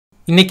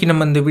இன்னைக்கு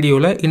நம்ம இந்த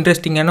வீடியோல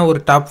இன்ட்ரஸ்டிங்கான ஒரு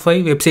டாப்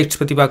 5 வெப்சைட்ஸ்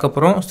பத்தி பார்க்க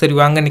போறோம். சரி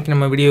வாங்க இன்னைக்கு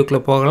நம்ம வீடியோக்குள்ள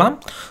போகலாம்.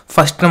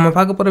 ஃபர்ஸ்ட் நம்ம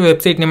பார்க்க போற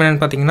வெப்சைட் நேம்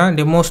என்னன்னு பாத்தீங்கன்னா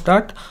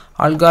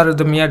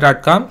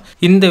demos.algorithmia.com.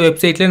 இந்த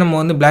வெப்சைட்ல நம்ம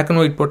வந்து black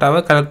and white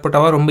போட்டாவ கலர்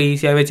போட்டாவ ரொம்ப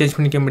ஈஸியாவே சேஞ்ச்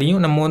பண்ணிக்க முடியும்.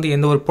 நம்ம வந்து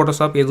எந்த ஒரு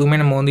Photoshop எதுவுமே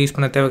நம்ம வந்து யூஸ்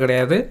பண்ண தேவை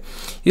கிடையாது.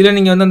 இதுல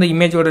நீங்க வந்து அந்த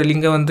இமேஜோட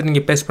லிங்கை வந்து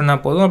நீங்க பேஸ்ட் பண்ணா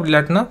போதும். அப்படி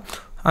இல்லாட்டினா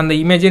அந்த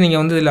இமேஜை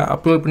நீங்கள் வந்து இதில்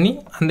அப்லோட் பண்ணி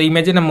அந்த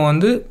இமேஜை நம்ம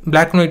வந்து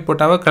பிளாக் அண்ட் ஒயிட்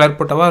போட்டாவா கலர்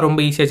போட்டாவா ரொம்ப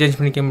ஈஸியாக சேஞ்ச்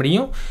பண்ணிக்க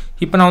முடியும்.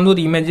 இப்போ நான் வந்து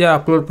ஒரு இமேஜை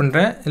அப்லோட்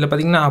பண்ணுறேன். இதில்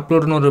பார்த்தீங்கன்னா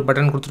அப்லோடுன்னு ஒரு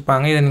பட்டன்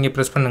கொடுத்துருப்பாங்க. இதை நீங்கள்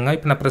ப்ரெஸ் பண்ணுங்கள்.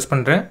 இப்போ நான் ப்ரெஸ்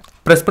பண்ணுறேன்.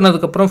 ப்ரெஸ்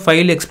பண்ணதுக்கப்புறம்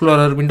ஃபைல்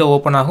எக்ஸ்ப்ளோரர் விண்டோ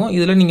ஓப்பன் ஆகும்.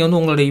 இதில் நீங்கள் வந்து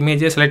உங்களோட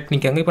இமேஜை செலக்ட்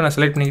பண்ணிக்கோங்க. இப்போ நான்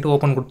செலக்ட் பண்ணிக்கிட்டு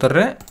ஓப்பன்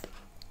கொடுத்துட்றேன்.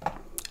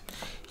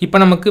 இப்போ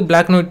நமக்கு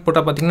பிளாக் அண்ட் ஒயிட்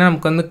போட்டால் பார்த்திங்கன்னா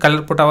நமக்கு வந்து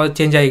கலர் போட்டாவது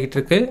சேஞ்ச் ஆகிக்கிட்டு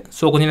இருக்குது.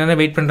 ஸோ கொஞ்சம் நேரம்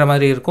வெயிட் பண்ணுற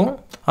மாதிரி இருக்கும்.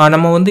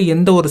 நம்ம வந்து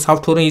எந்த ஒரு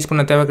சாஃப்ட்வேரும் யூஸ்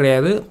பண்ண தேவை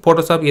கிடையாது.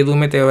 Photoshop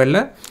எதுவுமே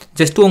தேவையில்லை.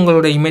 ஜஸ்ட்டு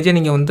உங்களோட இமேஜை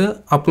நீங்கள் வந்து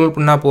அப்லோட்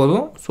பண்ணால்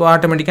போதும். ஸோ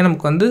ஆட்டோமேட்டிக்காக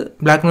நமக்கு வந்து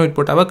பிளாக் அண்ட் ஒயிட்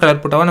போட்டாவா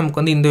கலர் போட்டாவா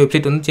நமக்கு வந்து இந்த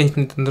வெப்சைட் வந்து சேஞ்ச்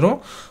பண்ணி தந்துடும்.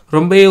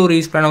 ரொம்பவே ஒரு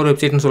யூஸ்ஃபுல்லான ஒரு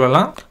வெப்சைட்னு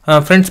சொல்லலாம்.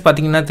 ஃப்ரெண்ட்ஸ்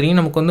பார்த்தீங்கன்னா தெரியும்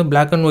நமக்கு வந்து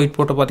பிளாக் அண்ட் ஒயிட்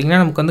போட்டோ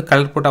பார்த்திங்கன்னா நமக்கு வந்து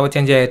கலர் போட்டாவா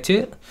சேஞ்ச் ஆகிடுச்சு.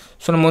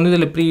 ஸோ நம்ம வந்து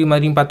இதில் ப்ரீவியூ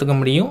மாதிரியும் பார்த்துக்க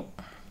முடியும்.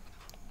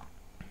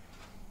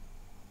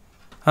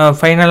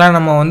 ஃபைனலாக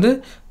நம்ம வந்து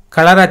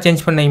கலராக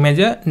சேஞ்ச் பண்ண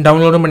இமேஜை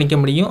டவுன்லோடும் பண்ணிக்க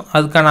முடியும்.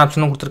 அதுக்கான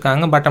ஆப்ஷனும்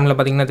கொடுத்துருக்காங்க. பாட்டமில்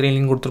பார்த்தீங்கன்னா 3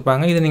 லிங்க்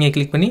கொடுத்துருப்பாங்க. இதை நீங்கள்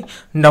கிளிக் பண்ணி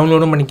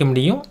டவுன்லோடும் பண்ணிக்க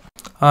முடியும்.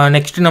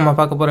 நெக்ஸ்ட்டு நம்ம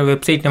பார்க்க போகிற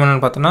வெப்சைட்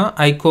என்னென்னு பார்த்தோன்னா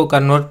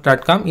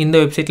icoconvert.com. இந்த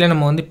வெப்சைட்டில்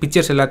நம்ம வந்து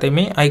பிக்சர்ஸ்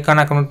எல்லாத்தையுமே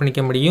ஐக்கானாக கன்வெர்ட்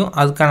பண்ணிக்க முடியும்.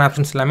 அதுக்கான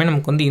ஆப்ஷன்ஸ் எல்லாமே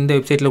நமக்கு வந்து இந்த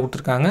வெப்சைட்டில்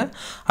கொடுத்துருக்காங்க.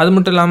 அது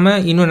மட்டும் இல்லாமல்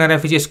இன்னும் நிறைய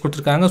ஃபீச்சர்ஸ்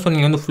கொடுத்துருக்காங்க. ஸோ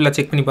நீங்கள் வந்து ஃபுல்லாக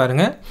செக் பண்ணி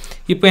பாருங்கள்.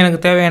 இப்போ எனக்கு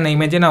தேவையான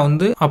இமேஜை நான்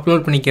வந்து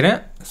அப்லோட் பண்ணிக்கிறேன்.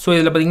 ஸோ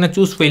இதில் பார்த்தீங்கன்னா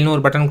சூஸ் ஃபைல்னு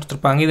ஒரு பட்டன்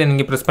கொடுத்துருப்பாங்க. இதை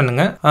நீங்கள் ப்ரெஸ்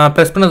பண்ணுங்கள்.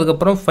 ப்ரெஸ்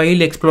பண்ணதுக்கப்புறம்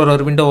ஃபைல்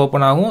எக்ஸ்ப்ளோரர் விண்டோ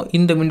ஓப்பன் ஆகும்.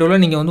 இந்த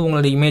விண்டோவில் நீங்கள் வந்து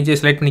உங்களோட இமேஜை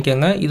செலக்ட்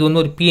பண்ணிக்கோங்க. இது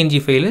வந்து ஒரு PNG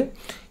ஃபைலு.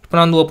 இப்போ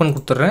நான் வந்து ஓப்பன்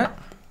கொடுத்துட்றேன்.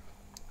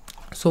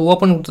 ஸோ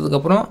ஓப்பன்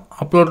கொடுத்ததுக்கப்புறம்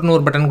அப்லோடுன்னு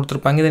ஒரு பட்டன்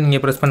கொடுத்துருப்பாங்க. இதை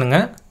நீங்கள் ப்ரெஸ்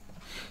பண்ணுங்கள்.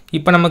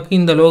 இப்போ நமக்கு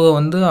இந்த லோகோ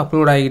வந்து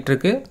அப்லோட் ஆகிட்டு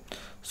இருக்கு.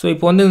 ஸோ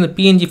இப்போ வந்து இந்த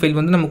PNG ஃபைல்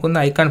வந்து நமக்கு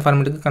வந்து ஐகான்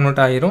ஃபார்மேட்டுக்கு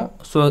கன்வெர்ட் ஆகிரும்.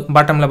 ஸோ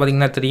பாட்டமில்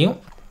பார்த்தீங்கன்னா தெரியும்.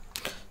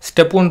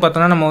 ஸ்டெப் 1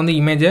 பார்த்தோன்னா நம்ம வந்து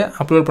இமேஜை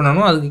அப்லோட்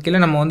பண்ணணும். அதுக்கு கீழே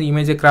நம்ம வந்து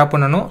இமேஜை கிராப்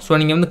பண்ணணும். ஸோ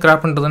நீங்கள் வந்து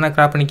கிராப் பண்ணுறதுனா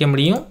கிராப் பண்ணிக்க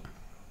முடியும்.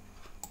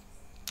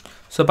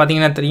 ஸோ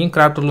பார்த்தீங்கன்னா தெரியும்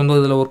கிராப் டூல் வந்து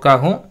இதில் ஒர்க்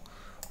ஆகும்.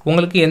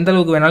 உங்களுக்கு எந்த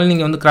அளவுக்கு வேணாலும்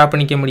நீங்கள் வந்து கிராப்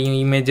பண்ணிக்க முடியும்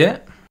இமேஜை.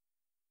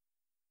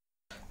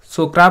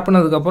 ஸோ கிராப்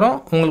பண்ணதுக்கப்புறம்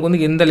உங்களுக்கு வந்து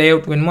எந்த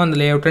லேஅவுட் வேணுமோ அந்த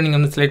லேஅவுட்டை நீங்கள்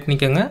வந்து செலக்ட்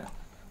பண்ணிக்கோங்க.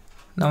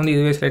 நான் வந்து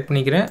இதுவே செலக்ட்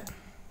பண்ணிக்கிறேன்.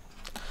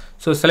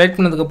 ஸோ செலக்ட்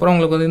பண்ணதுக்கப்புறம்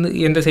உங்களுக்கு வந்து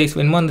எந்த சைஸ்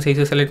வேணுமோ அந்த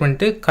சைஸை செலக்ட்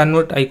பண்ணிட்டு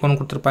கன்வெர்ட் ஐக்கான்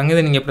கொடுத்துருப்பாங்க.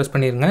 இதை நீங்கள் ப்ரெஸ்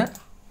பண்ணிடுங்க.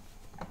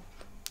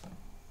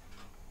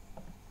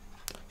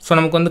 ஸோ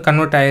நமக்கு வந்து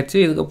கன்வெர்ட் ஆயிடுச்சு.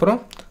 இதுக்கப்புறம்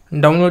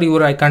டவுன்லோட்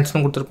யுவர்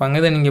ஐகான்ஸ்னு கொடுத்துருப்பாங்க.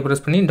 இதை நீங்கள்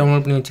ப்ரெஸ் பண்ணி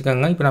டவுன்லோட் பண்ணி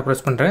வச்சுக்கோங்க. இப்போ நான்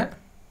ப்ரெஸ் பண்ணுறேன்.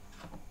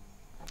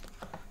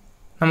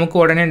 நமக்கு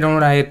உடனே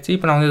டவுன்லோட் ஆயிடுச்சு.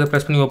 இப்போ நான் வந்து இதை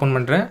ப்ரெஸ் பண்ணி ஓப்பன்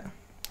பண்ணுறேன்.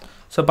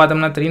 ஸோ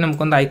பார்த்தோம்னா தெரியும்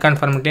நமக்கு வந்து ஐகான்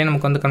ஃபார்மேட்லேயே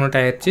நமக்கு வந்து கன்வெர்ட்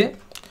ஆயிடுச்சு.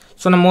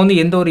 ஸோ நம்ம வந்து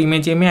எந்த ஒரு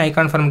இமேஜையுமே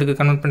ஐகான் ஃபார்மேட்டுக்கு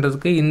கன்வெர்ட்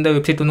பண்ணுறதுக்கு இந்த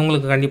வெப்சைட் வந்து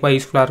உங்களுக்கு கண்டிப்பாக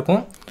யூஸ்ஃபுல்லாக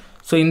இருக்கும்.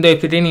 ஸோ இந்த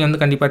வெப்சைட்டையும் நீங்கள்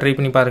வந்து கண்டிப்பாக ட்ரை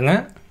பண்ணி பாருங்கள்.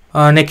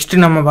 நெக்ஸ்ட்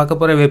நம்ம பார்க்க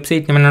போகிற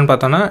வெப்சைட் என்னென்னு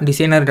பார்த்தோன்னா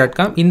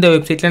designer.com. இந்த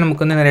வெப்சைட்டில்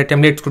நமக்கு வந்து நிறைய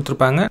டெம்ப்ளேட்ஸ்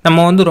கொடுத்துருப்பாங்க.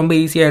 நம்ம வந்து ரொம்ப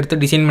ஈஸியாக எடுத்து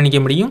டிசைன் பண்ணிக்க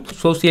முடியும்.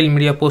 சோசியல்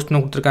மீடியா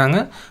போஸ்ட்னு கொடுத்துருக்காங்க.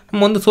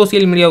 நம்ம வந்து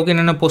சோசியல் மீடியாவுக்கு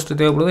என்னென்ன போஸ்ட்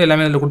தேவைப்படுதோ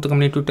எல்லாமே அதில் கொடுத்துக்க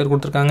முடியும். ட்விட்டர்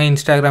கொடுத்துருக்காங்க,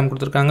 இன்ஸ்டாகிராம்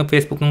கொடுத்துருக்காங்க,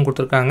 ஃபேஸ்புக்கும்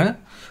கொடுத்துருக்காங்க.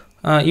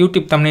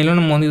 யூடியூப் தம்ப்நெயிலும்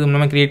நம்ம வந்து இது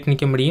மூலமாக க்ரியேட்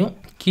பண்ணிக்க முடியும்.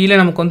 கீழே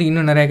நமக்கு வந்து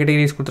இன்னும் நிறைய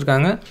கேட்டகரிஸ்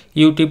கொடுத்துருக்காங்க.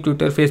 யூடியூப்,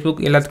 ட்விட்டர், ஃபேஸ்புக்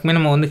எல்லாத்துக்குமே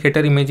நம்ம வந்து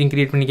ஹெட்டர் இமேஜிங்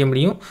க்ரியேட் பண்ணிக்க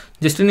முடியும்.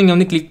 ஜஸ்ட்டு நீங்கள்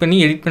வந்து கிளிக் பண்ணி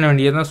எடிட் பண்ண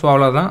வேண்டியது தான். ஸோ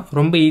அவ்வளோதான்,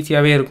 ரொம்ப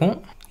ஈஸியாகவே இருக்கும்.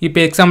 இப்போ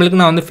எக்ஸாம்பிளுக்கு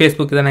நான் வந்து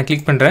ஃபேஸ்புக் இதை நான்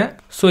கிளிக் பண்ணுறேன்.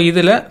 ஸோ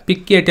இதில்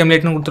பிக் ஏ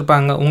டெம்ப்ளேட்னு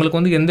கொடுத்துருப்பாங்க. உங்களுக்கு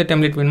வந்து எந்த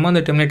டெம்ப்ளேட் வேணுமோ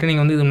அந்த டெம்ப்ளேட்டை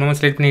நீங்கள் வந்து இது மூலமாக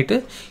செலக்ட் பண்ணிவிட்டு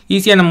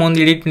ஈஸியாக நம்ம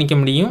வந்து எடிட் பண்ணிக்க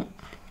முடியும்.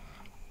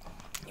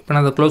 இப்போ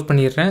நான் அதை க்ளோஸ்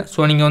பண்ணிடுறேன். ஸோ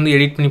நீங்கள் வந்து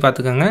எடிட் பண்ணி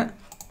பார்த்துக்கோங்க.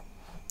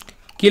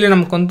 கீழே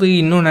நமக்கு வந்து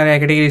இன்னும் நிறைய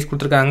கேட்டகரிஸ்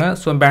கொடுத்துருக்காங்க.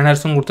 ஸோ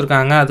பேனர்ஸும்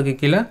கொடுத்துருக்காங்க. அதுக்கு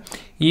கீழே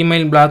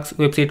இமெயில், பிளாக்ஸ்,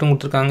 வெப்சைட்டும்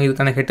கொடுத்துருக்காங்க.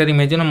 இதுக்கான ஹெட்டர்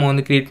இமேஜும் நம்ம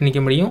வந்து க்ரியேட்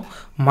பண்ணிக்க முடியும்.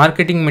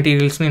 மார்க்கெட்டிங்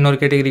மெட்டீரியல்ஸ்னு இன்னொரு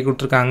கேட்டகரி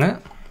கொடுத்துருக்காங்க.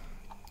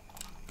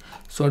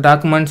 ஸோ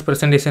டாக்குமெண்ட்ஸ்,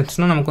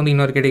 ப்ரெசன்டேஷன்ஸ்னு நமக்கு வந்து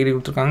இன்னொரு கேட்டகரி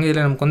கொடுத்துருக்காங்க.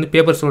 இதில் நமக்கு வந்து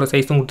பேப்பர்ஸோட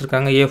சைஸும்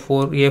கொடுத்துருக்காங்க.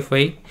 A4,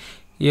 A5,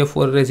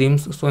 A4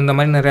 resumes. So இந்த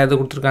மாதிரி நிறையா இது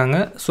கொடுத்துருக்காங்க.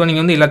 ஸோ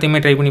நீங்கள் வந்து எல்லாத்தையுமே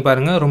ட்ரை பண்ணி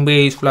பாருங்கள். ரொம்ப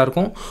யூஸ்ஃபுல்லாக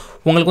இருக்கும்.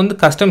 உங்களுக்கு வந்து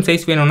கஸ்டம்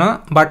சைஸ் வேணும்னா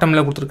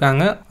பாட்டமில்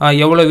கொடுத்துருக்காங்க.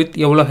 எவ்வளோ வித்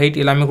எவ்வளோ ஹைட்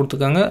எல்லாமே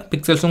கொடுத்துருக்காங்க.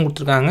 பிக்சல்ஸும்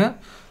கொடுத்துருக்காங்க.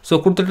 ஸோ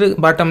கொடுத்துட்டு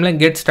பாட்டமில்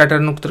கெட்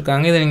ஸ்டார்டர்னு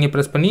கொடுத்துருக்காங்க. இதை நீங்கள்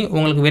ப்ரெஸ் பண்ணி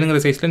உங்களுக்கு வேணுங்கிற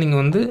சைஸில்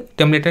நீங்கள் வந்து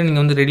டெம்ப்ளேட்டை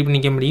நீங்கள் வந்து ரெடி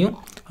பண்ணிக்க முடியும்.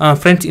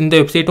 ஃப்ரெண்ட்ஸ், இந்த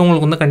வெப்சைட்டும்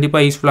உங்களுக்கு வந்து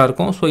கண்டிப்பாக யூஸ்ஃபுல்லாக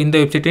இருக்கும். ஸோ இந்த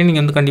வெப்சைட்டையும்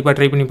நீங்கள் வந்து கண்டிப்பாக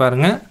ட்ரை பண்ணி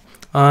பாருங்கள்.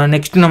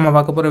 நெக்ஸ்ட்டு நம்ம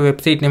பார்க்க போகிற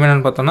வெப்சைட் நேம்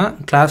என்னென்னு பார்த்தோன்னா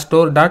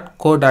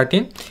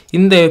glassdoor.co.in.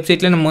 இந்த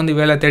வெப்சைட்டில் நம்ம வந்து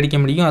வேலை தேடிக்க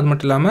முடியும். அது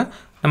மட்டும் இல்லாமல்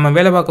நம்ம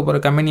வேலை பார்க்க போகிற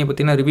கம்பெனியை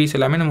பற்றின ரிவ்யூஸ்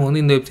எல்லாமே நம்ம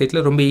வந்து இந்த வெப்சைட்டில்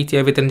ரொம்ப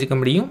ஈஸியாகவே தெரிஞ்சிக்க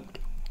முடியும்.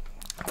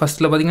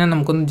 ஃபஸ்ட்டில் பார்த்திங்கன்னா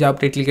நமக்கு வந்து ஜாப்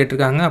டைட்டில்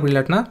கேட்டிருக்காங்க. அப்படி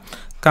இல்லாட்டினா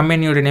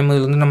கம்பெனியோட நேம்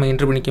இதில் வந்து நம்ம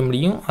என்ட்ரு பண்ணிக்க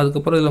முடியும்.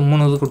 அதுக்கப்புறம் இதில்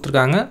 3 இது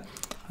கொடுத்துருக்காங்க.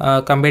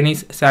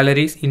 கம்பெனிஸ்,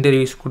 சேலரிஸ்,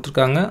 இன்டர்வியூஸ்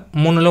கொடுத்துருக்காங்க.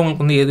 3ல்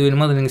உங்களுக்கு வந்து எது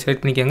வேணுமோ அதை நீங்கள்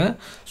செலக்ட் பண்ணிக்கோங்க.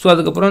 ஸோ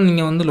அதுக்கப்புறம்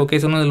நீங்கள் வந்து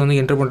லொக்கேஷனும் இதில் வந்து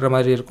என்ட்ரு பண்ணுற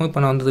மாதிரி இருக்கும்.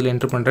 இப்போ நான் வந்து இதில்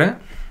என்ட்ரு பண்ணுறேன்.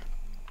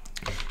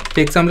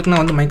 இப்போ எக்ஸாம்பிளுக்கு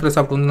நான் வந்து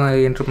மைக்ரோசாஃப்ட் வந்து நான்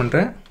என்ட்ரு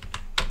பண்ணுறேன்.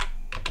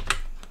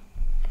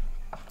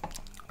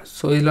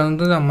 ஸோ இதில்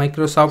வந்து நான்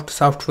மைக்ரோசாஃப்ட்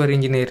சாஃப்ட்வேர்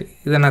இன்ஜினியர்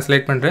இதை நான்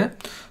செலக்ட் பண்ணுறேன்.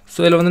 ஸோ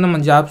இதில் வந்து நம்ம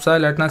ஜாப்ஸாக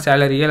இல்லாட்டினா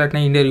சேலரியா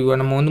இல்லாட்டினா இன்டர்வியூவா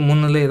நம்ம வந்து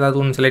 3ல் ஏதாவது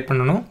ஒன்று செலக்ட்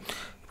பண்ணணும்.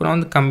 இப்போ நான்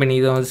வந்து கம்பெனி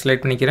இதை வந்து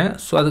செலக்ட் பண்ணிக்கிறேன்.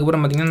 ஸோ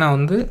அதுக்கப்புறம் பார்த்திங்கன்னா நான்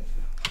வந்து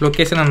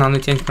லொக்கேஷனை நான்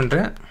வந்து சேஞ்ச்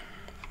பண்ணுறேன்.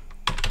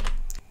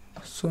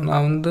 ஸோ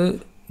நான் வந்து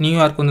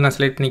நியூயார்க் வந்து நான்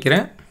செலக்ட்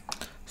பண்ணிக்கிறேன்.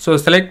 ஸோ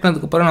செலக்ட்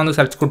பண்ணதுக்கப்புறம் நான் வந்து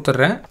சர்ச்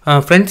கொடுத்துட்றேன்.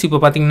 ஃப்ரெண்ட்ஸ்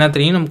இப்போ பார்த்தீங்கன்னா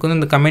தெரியும் நமக்கு வந்து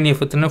இந்த கம்பெனியை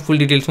பற்றின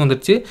ஃபுல் டீட்டெயில்ஸும்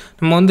வந்துருச்சு.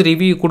 நம்ம வந்து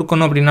ரிவ்யூ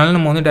கொடுக்கணும் அப்படின்னாலும்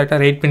நம்ம வந்து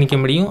டேட்டா ரேட் பண்ணிக்க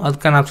முடியும்.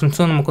 அதுக்கான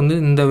ஆப்ஷன்ஸும் நமக்கு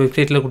வந்து இந்த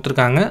வெப்சைட்டில்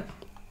கொடுத்துருக்காங்க.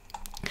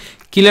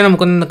 கீழே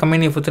நமக்கு வந்து இந்த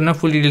கம்பெனியை பற்றின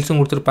ஃபுல் டீட்டெயில்ஸும்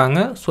கொடுத்துருப்பாங்க.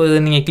 ஸோ இதை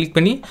நீங்கள் கிளிக்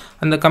பண்ணி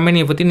அந்த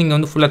கம்பெனியை பற்றி நீங்கள்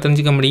வந்து ஃபுல்லாக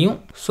தெரிஞ்சிக்க முடியும்.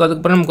 ஸோ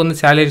அதுக்கப்புறம் நமக்கு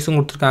வந்து சேலரிஸும்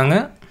கொடுத்துருக்காங்க.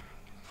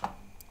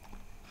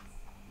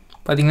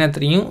 பார்த்திங்கன்னா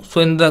தெரியும். ஸோ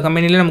இந்த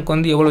கம்பெனியில் நமக்கு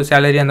வந்து எவ்வளோ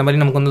சேலரி அந்த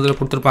மாதிரி நமக்கு வந்து இதில்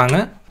கொடுத்துருப்பாங்க.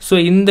 ஸோ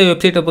இந்த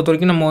வெப்சைட்டை பொறுத்த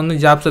வரைக்கும் நம்ம வந்து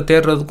ஜாப்ஸை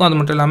தேடுறதுக்கும் அது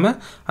மட்டும் இல்லாமல்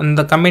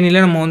அந்த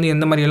கம்பெனியில் நம்ம வந்து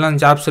எந்த மாதிரியெல்லாம்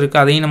ஜாப்ஸ்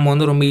இருக்குது அதையும் நம்ம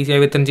வந்து ரொம்ப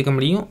ஈஸியாகவே தெரிஞ்சிக்க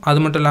முடியும். அது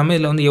மட்டும் இல்லாமல்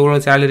இதில் வந்து எவ்வளோ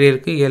சேலரி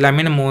இருக்குது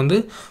எல்லாமே நம்ம வந்து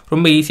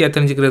ரொம்ப ஈஸியாக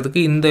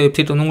தெரிஞ்சிக்கிறதுக்கு இந்த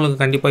வெப்சைட் வந்து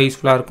உங்களுக்கு கண்டிப்பாக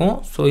யூஸ்ஃபுல்லாக இருக்கும்.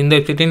 ஸோ இந்த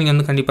வெப்சைட்டையும் நீங்கள்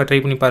வந்து கண்டிப்பாக ட்ரை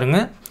பண்ணி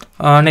பாருங்கள்.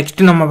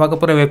 நெக்ஸ்ட்டு நம்ம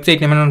பார்க்க போகிற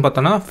வெப்சைட் என்னென்னு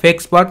பார்த்தோன்னா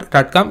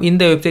fakespot.com.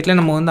 இந்த வெப்சைட்டில்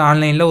நம்ம வந்து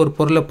ஆன்லைனில் ஒரு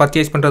பொருளை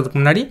பர்ச்சேஸ் பண்ணுறதுக்கு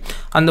முன்னாடி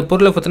அந்த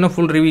பொருளை பற்றின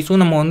ஃபுல்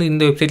ரிவ்யூஸும் நம்ம வந்து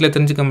இந்த வெப்சைட்டில்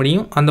தெரிஞ்சிக்க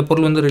முடியும். அந்த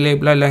பொருள் வந்து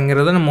ரிலேபிளாக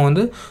இல்லைங்கிறத நம்ம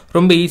வந்து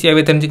ரொம்ப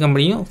ஈஸியாகவே தெரிஞ்சிக்க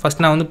முடியும்.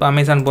 ஃபஸ்ட் நான் வந்து இப்போ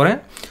அமேசான் போகிறேன்.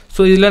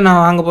 ஸோ இதில்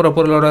நான் வாங்க போகிற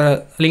பொருளோட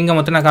லிங்கை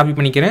மட்டும் நான் காப்பி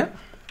பண்ணிக்கிறேன்.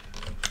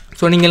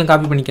 ஸோ நீங்களும்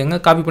காப்பி பண்ணிக்கோங்க.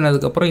 காப்பி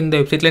பண்ணதுக்கப்புறம் இந்த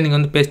வெப்சைட்டில் நீங்கள்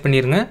வந்து பேஸ்ட்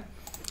பண்ணிடுங்க.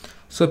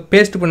 ஸோ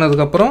பேஸ்ட்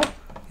பண்ணதுக்கப்புறம்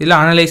இதில்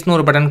அனலைஸ்னு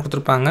ஒரு பட்டன்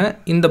கொடுத்துருப்பாங்க.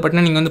 இந்த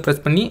பட்டனை நீங்கள் வந்து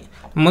ப்ரெஸ் பண்ணி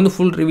நம்ம வந்து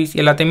ஃபுல் ரிவ்யூஸ்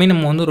எல்லாத்தையுமே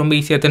நம்ம வந்து ரொம்ப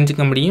ஈஸியாக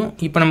தெரிஞ்சிக்க முடியும்.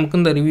 இப்போ நமக்கு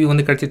இந்த ரிவ்யூ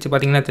வந்து கிடச்சிச்சு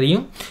பார்த்தீங்கன்னா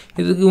தெரியும்.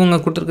 இதுக்கு இவங்க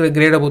கொடுத்துருக்கிற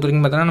கிரேடை பொறுத்த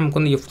வரைக்கும் பார்த்தோன்னா நமக்கு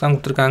வந்து F தான்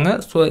கொடுத்துருக்காங்க.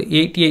 ஸோ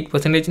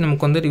 88%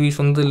 நமக்கு வந்து ரிவ்யூஸ்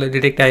வந்து இதில்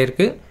டிடெக்ட்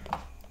ஆகிருக்கு.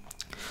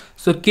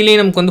 ஸோ கீழே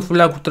நமக்கு வந்து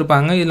ஃபுல்லாக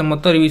கொடுத்துருப்பாங்க. இதில்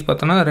மொத்தம் ரிவ்யூஸ்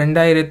பார்த்தோன்னா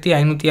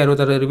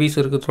 2566 ரிவ்யூஸ்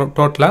இருக்குது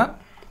டோட்டலாக.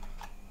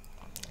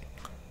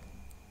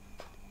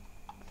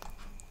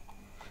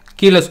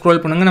 கீழே ஸ்க்ரோல்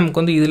பண்ணுங்கள். நமக்கு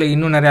வந்து இதில்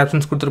இன்னும் நிறைய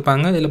ஆப்ஷன்ஸ்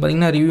கொடுத்துருப்பாங்க. இதில்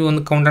பார்த்திங்கன்னா ரிவ்யூ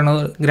வந்து கவுண்டான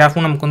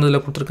கிராஃபும் நமக்கு வந்து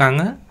இதில்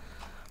கொடுத்துருக்காங்க.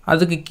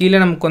 அதுக்கு கீழே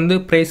நமக்கு வந்து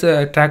ப்ரைஸை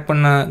ட்ராக்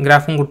பண்ண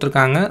கிராஃபும்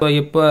கொடுத்துருக்காங்க. ஸோ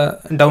எப்போ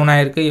டவுன்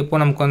ஆகிருக்கு,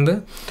 எப்போ நமக்கு வந்து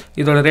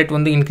இதோட ரேட்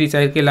வந்து இன்க்ரீஸ்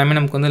ஆகிருக்கு எல்லாமே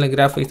நமக்கு வந்து இதில்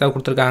கிராஃப் வைஸாக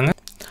கொடுத்துருக்காங்க.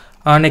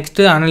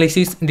 நெக்ஸ்ட்டு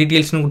அனலைசிஸ்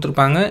டீட்டெயில்ஸ்னு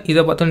கொடுத்துருப்பாங்க.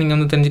 இதை பார்த்தும் நீங்கள்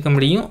வந்து தெரிஞ்சிக்க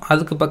முடியும்.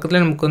 அதுக்கு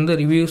பக்கத்தில் நமக்கு வந்து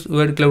ரிவ்யூஸ்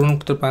வேர்ட் கிளவுட்னு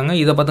கொடுத்துருப்பாங்க.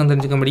 இதை பார்த்தும்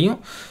தெரிஞ்சிக்க முடியும்.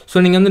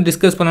 ஸோ நீங்கள் வந்து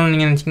டிஸ்கஸ் பண்ணணும்னு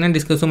நீங்கள் நினச்சிங்கன்னா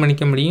டிஸ்கஸும்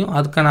பண்ணிக்க முடியும்.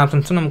 அதுக்கான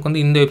ஆப்ஷன்ஸும் நமக்கு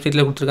வந்து இந்த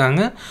வெப்சைட்டில்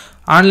கொடுத்துருக்காங்க.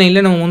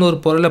 ஆன்லைனில் நம்ம வந்து ஒரு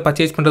பொருளை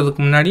பர்ச்சேஸ்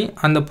பண்ணுறதுக்கு முன்னாடி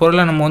அந்த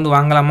பொருளை நம்ம வந்து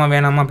வாங்கலாமா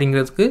வேணாமா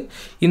அப்படிங்கிறதுக்கு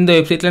இந்த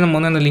வெப்சைட்டில் நம்ம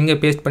வந்து அந்த லிங்கை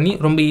பேஸ்ட் பண்ணி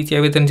ரொம்ப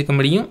ஈஸியாகவே தெரிஞ்சிக்க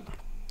முடியும்.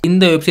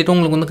 இந்த வெப்சைட்டும்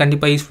உங்களுக்கு வந்து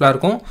கண்டிப்பாக யூஸ்ஃபுல்லாக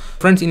இருக்கும்.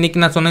 ஃப்ரெண்ட்ஸ்,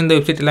 இன்றைக்கி நான் சொன்ன இந்த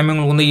வெப்சைட் எல்லாமே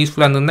உங்களுக்கு வந்து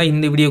யூஸ்ஃபுல்லாக இருந்திருந்தால்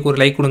இந்த வீடியோக்கு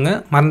ஒரு லைக் கொடுங்க.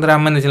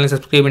 மறந்துடாமல் இந்த சேனலை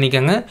சப்ஸ்கிரைப்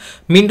பண்ணிக்கோங்க.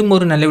 மீண்டும்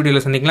ஒரு நல்ல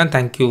வீடியோவில் சந்திக்கலாம்.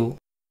 தேங்க்யூ.